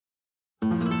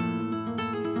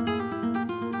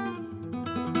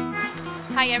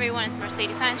Hi everyone, it's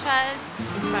Mercedes Sanchez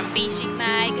from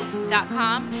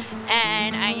BeChicMag.com,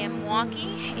 and I am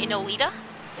walking in Olita,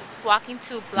 walking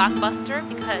to Blockbuster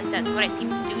because that's what I seem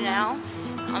to do now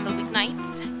on the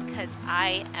weeknights because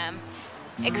I am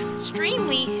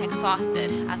extremely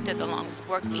exhausted after the long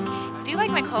work week. Do you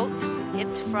like my coat?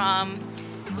 It's from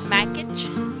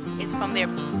BeChic. It's from their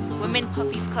Women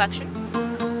Puffies collection.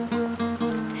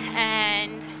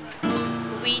 And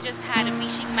we just had a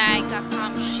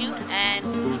BeChicMag.com shoot and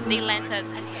they lent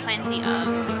us plenty of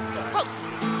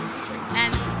coats.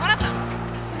 And this is one of them.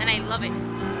 And I love it.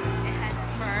 It has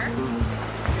fur.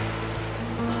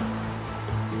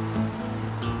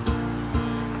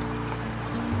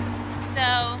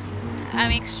 So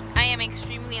I am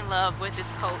extremely in love with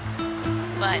this coat,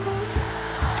 but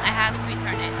I have to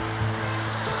return it.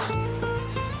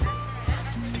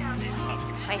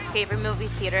 My favorite movie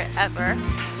theater ever,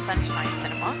 Sunshine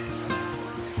Cinema.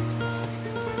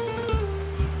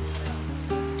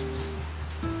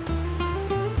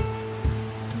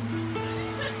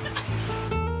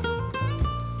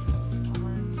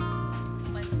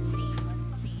 What to see?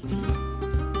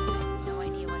 No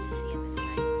idea what to see at this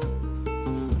time.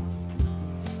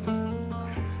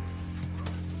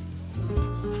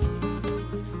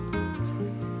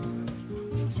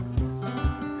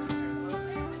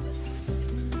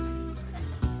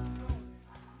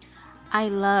 I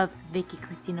love Vicky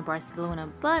Cristina Barcelona,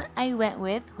 but I went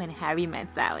with When Harry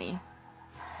Met Sally.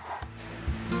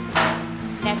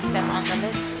 Next up on the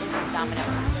list is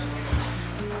Domino's.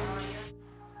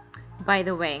 By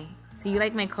the way, so you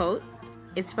like my coat?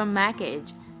 It's from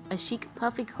BeChic, a chic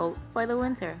puffy coat for the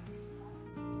winter.